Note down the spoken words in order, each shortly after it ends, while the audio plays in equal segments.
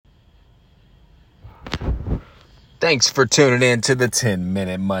Thanks for tuning in to the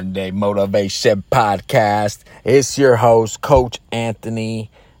 10-Minute Monday Motivation Podcast. It's your host, Coach Anthony,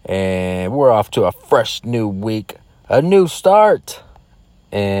 and we're off to a fresh new week, a new start.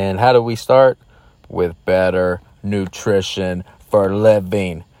 And how do we start? With better nutrition for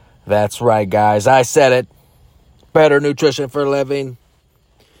living. That's right, guys. I said it. Better nutrition for living.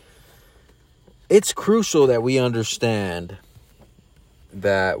 It's crucial that we understand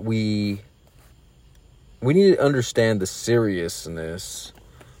that we need to understand the seriousness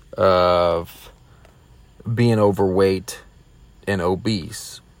of being overweight and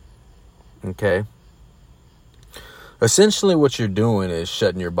obese. Okay? Essentially, what you're doing is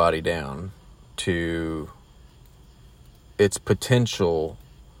shutting your body down to its potential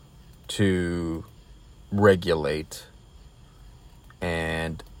to regulate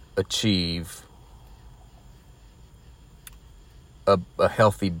and achieve a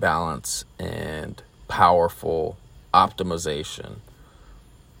healthy balance and powerful optimization.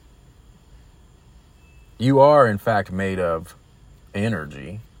 You are, in fact, made of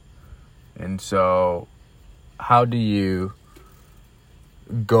energy. And so, how do you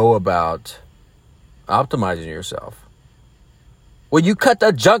go about optimizing yourself? Well, you cut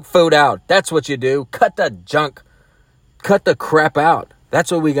the junk food out. That's what you do. Cut the junk. Cut the crap out.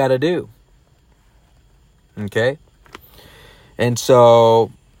 That's what we got to do. Okay? And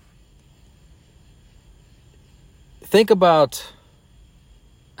so, think about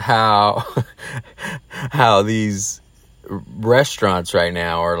how these restaurants right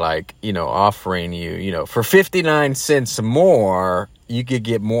now are offering you, for 59 cents more, you could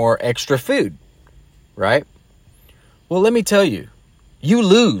get more extra food, right? Well, let me tell you, you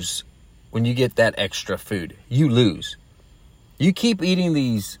lose when you get that extra food. You lose. You keep eating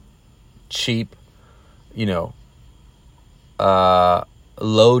these cheap,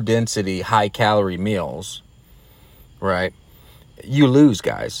 low density, high calorie meals, right? You lose,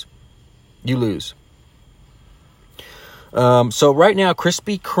 guys. You lose. So right now,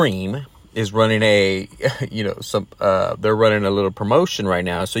 Krispy Kreme is running they're running a little promotion right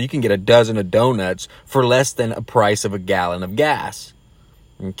now. So you can get a dozen of donuts for less than a price of a gallon of gas.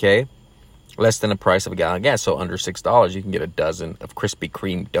 Okay? Less than the price of a gallon of gas. So under $6, you can get a dozen of Krispy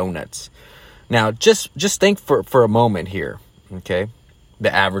Kreme donuts. Now, just think for a moment here. Okay?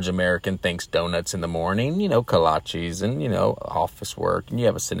 The average American thinks donuts in the morning, kolaches and, office work, and you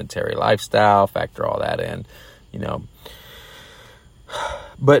have a sedentary lifestyle, factor all that in,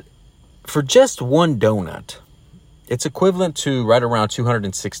 But for just one donut, it's equivalent to right around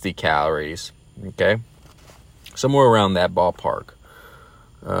 260 calories, okay? Somewhere around that ballpark,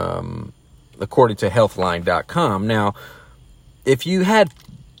 according to healthline.com. Now, if you had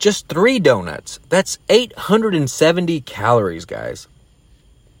just 3 donuts, that's 870 calories, guys.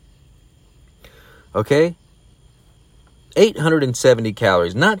 Okay? 870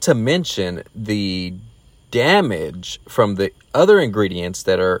 calories. Not to mention the damage from the other ingredients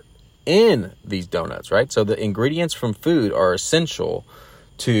that are in these donuts, right? So the ingredients from food are essential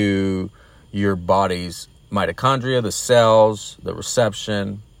to your body's mitochondria, the cells, the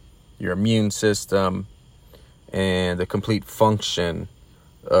reception, your immune system, and the complete function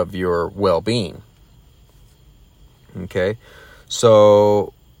of your well-being. Okay?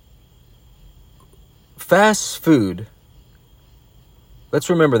 So fast food, let's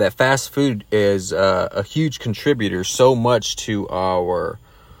remember that fast food is a huge contributor so much to our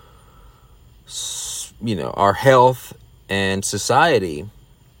health and society,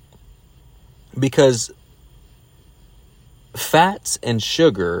 because fats and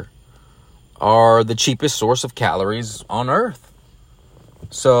sugar are the cheapest source of calories on earth.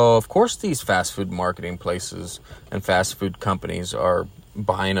 So, of course, these fast food marketing places and fast food companies are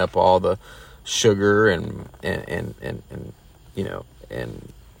buying up all the sugar and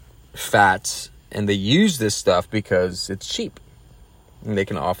fats, and they use this stuff because it's cheap and they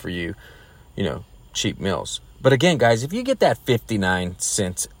can offer you, cheap meals. But again, guys, if you get that 59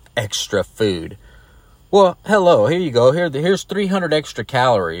 cents extra food, well, hello, here you go. Here's 300 extra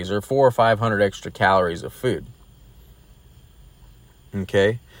calories or 400 or 500 extra calories of food.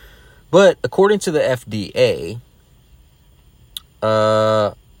 Okay. But according to the FDA,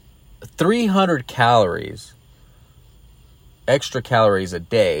 300 calories, extra calories a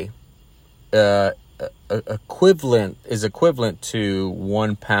day, is equivalent to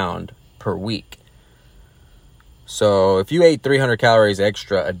 1 pound per week. So if you ate 300 calories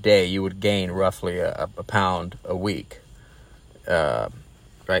extra a day, you would gain roughly a pound a week,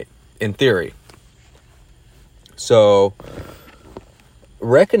 right? In theory. So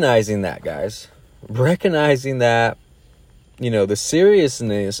recognizing that, guys, recognizing that, the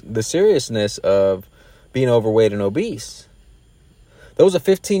seriousness of being overweight and obese. There was a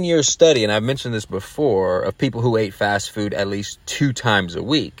 15-year study, and I've mentioned this before, of people who ate fast food at least 2 times a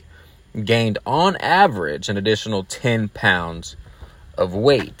week gained on average an additional 10 pounds of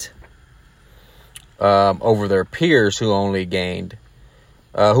weight over their peers who only dined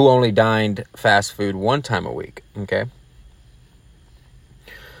fast food 1 time a week. Okay.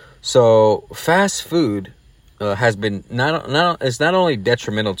 So fast food has been it's not only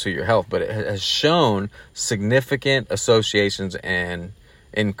detrimental to your health, but it has shown significant associations and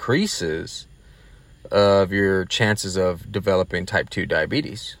increases of your chances of developing type 2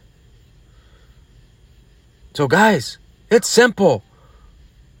 diabetes. So guys, it's simple.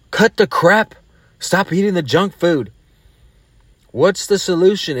 Cut the crap. Stop eating the junk food. What's the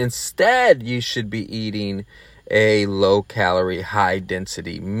solution? Instead, you should be eating a low-calorie,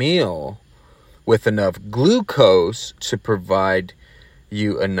 high-density meal with enough glucose to provide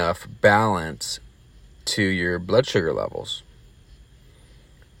you enough balance to your blood sugar levels.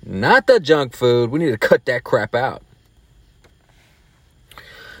 Not the junk food. We need to cut that crap out.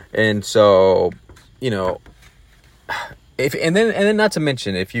 And so, and then not to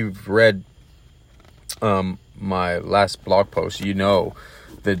mention, if you've read my last blog post,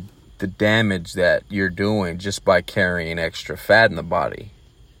 the damage that you're doing just by carrying extra fat in the body.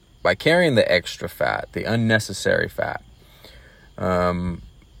 By carrying the extra fat, the unnecessary fat, your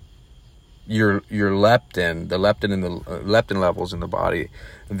leptin, the leptin and the leptin levels in the body,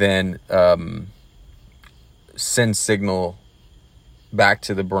 then send signal back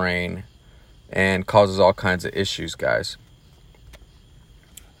to the brain and causes all kinds of issues, guys.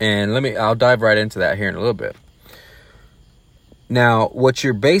 And I'll dive right into that here in a little bit. Now, what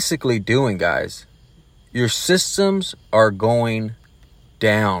you're basically doing, guys, your systems are going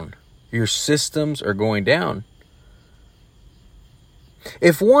down. Your systems are going down.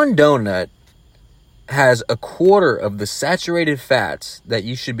 If one donut has a quarter of the saturated fats that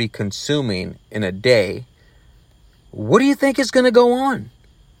you should be consuming in a day, what do you think is going to go on?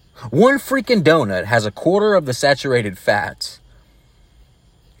 One freaking donut has a quarter of the saturated fats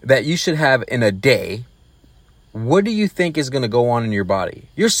that you should have in a day. What do you think is going to go on in your body?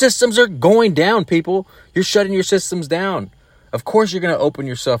 Your systems are going down, people. You're shutting your systems down. Of course, you're going to open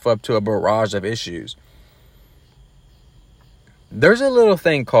yourself up to a barrage of issues. There's a little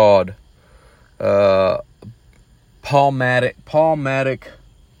thing called palmatic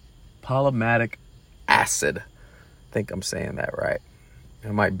acid. I think I'm saying that right.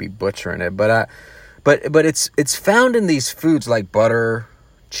 I might be butchering it, but it's found in these foods like butter,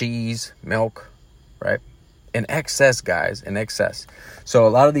 cheese, milk, right? In excess, guys, in excess. So a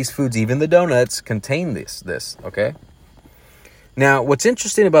lot of these foods, even the donuts, contain this, okay? Now, what's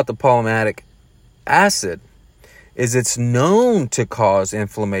interesting about the palmatic acid is it's known to cause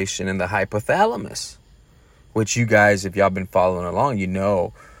inflammation in the hypothalamus, which you guys, if y'all been following along, you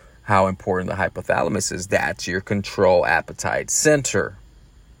know how important the hypothalamus is. That's your control appetite center,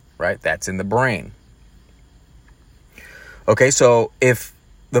 right? That's in the brain. Okay, so if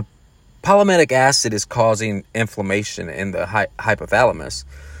the palmatic acid is causing inflammation in the hypothalamus,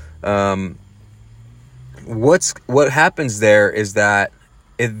 what happens there is that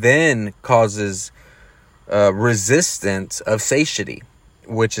it then causes resistance of satiety,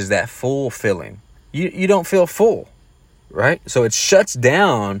 which is that full feeling. You don't feel full, right? So it shuts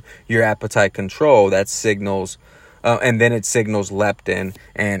down your appetite control. That signals, and then it signals leptin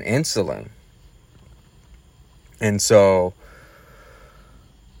and insulin. And so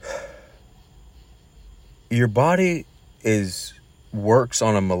your body works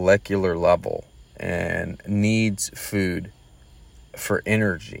on a molecular level and needs food for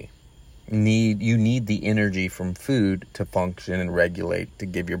energy. You need the energy from food to function and regulate, to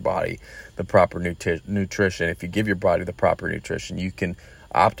give your body the proper nutrition. If you give your body the proper nutrition, you can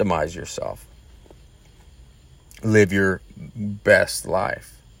optimize yourself, live your best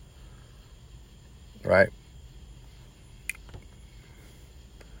life, right?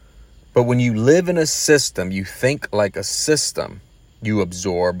 But when you live in a system, you think like a system, you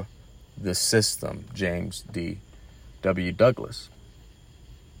absorb the system. James D.W. Douglas.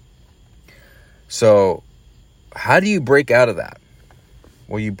 So how do you break out of that?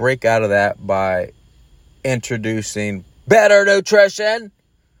 Well, you break out of that by introducing better nutrition.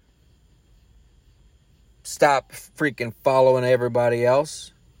 Stop freaking following everybody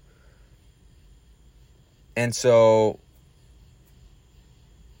else. And so,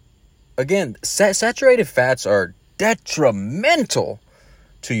 again, saturated fats are detrimental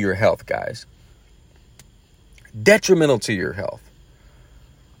to your health, guys. Detrimental to your health.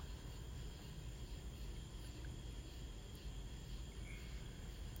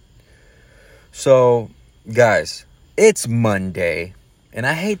 So Guys, it's Monday, and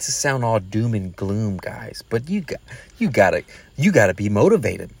I hate to sound all doom and gloom, guys, but you gotta be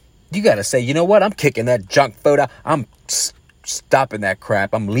motivated. You gotta say, you know what? I'm kicking that junk food out. I'm stopping that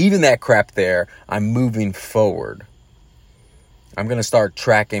crap. I'm leaving that crap there. I'm moving forward. I'm gonna start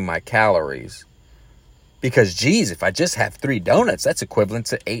tracking my calories because, geez, if I just have 3 donuts, that's equivalent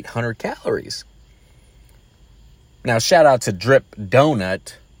to 800 calories. Now, shout out to Drip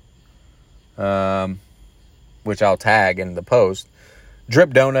Donut. Which I'll tag in the post.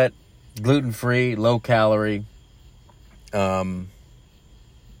 Drip Donut, gluten-free, low-calorie, good,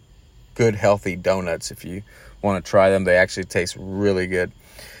 healthy donuts. If you want to try them, they actually taste really good.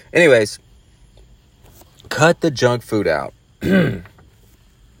 Anyways, cut the junk food out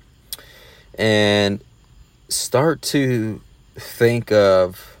and start to think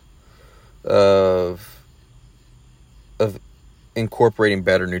of incorporating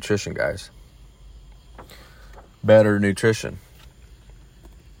better nutrition, guys. Better nutrition.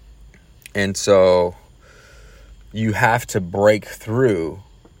 And so you have to break through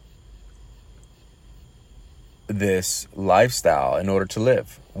this lifestyle in order to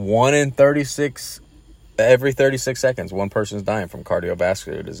live. Every 36 seconds, one person's dying from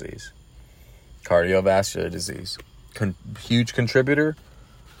cardiovascular disease. Huge contributor,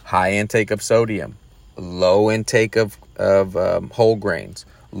 high intake of sodium, low intake of whole grains,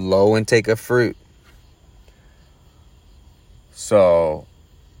 low intake of fruit. So,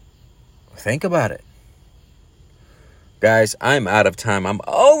 think about it. Guys, I'm out of time. I'm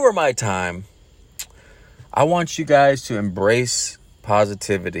over my time. I want you guys to embrace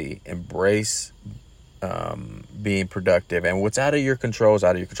positivity, embrace being productive. And what's out of your control is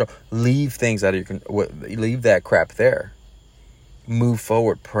out of your control. Leave things out of your control. Leave that crap there. Move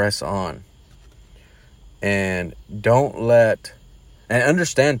forward. Press on. And and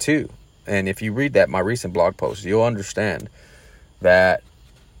understand too. And if you read my recent blog post, you'll understand that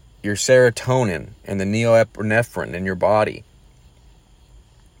your serotonin and the norepinephrine in your body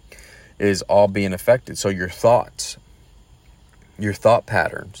is all being affected. So your thoughts, your thought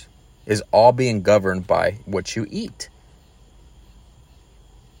patterns is all being governed by what you eat.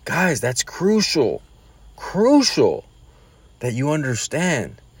 Guys, that's crucial that you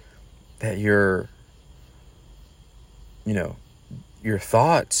understand that your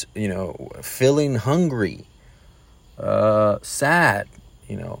thoughts, feeling hungry, sad,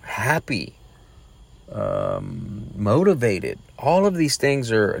 happy, motivated. All of these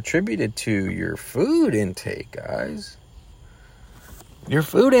things are attributed to your food intake, guys. Your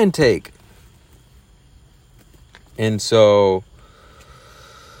food intake. And so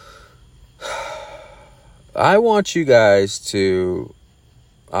I want you guys to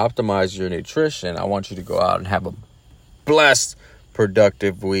optimize your nutrition. I want you to go out and have a blessed,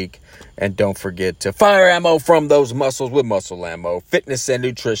 productive week. And don't forget to fire ammo from those muscles with muscle ammo. Fitness and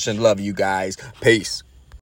nutrition. Love you guys. Peace.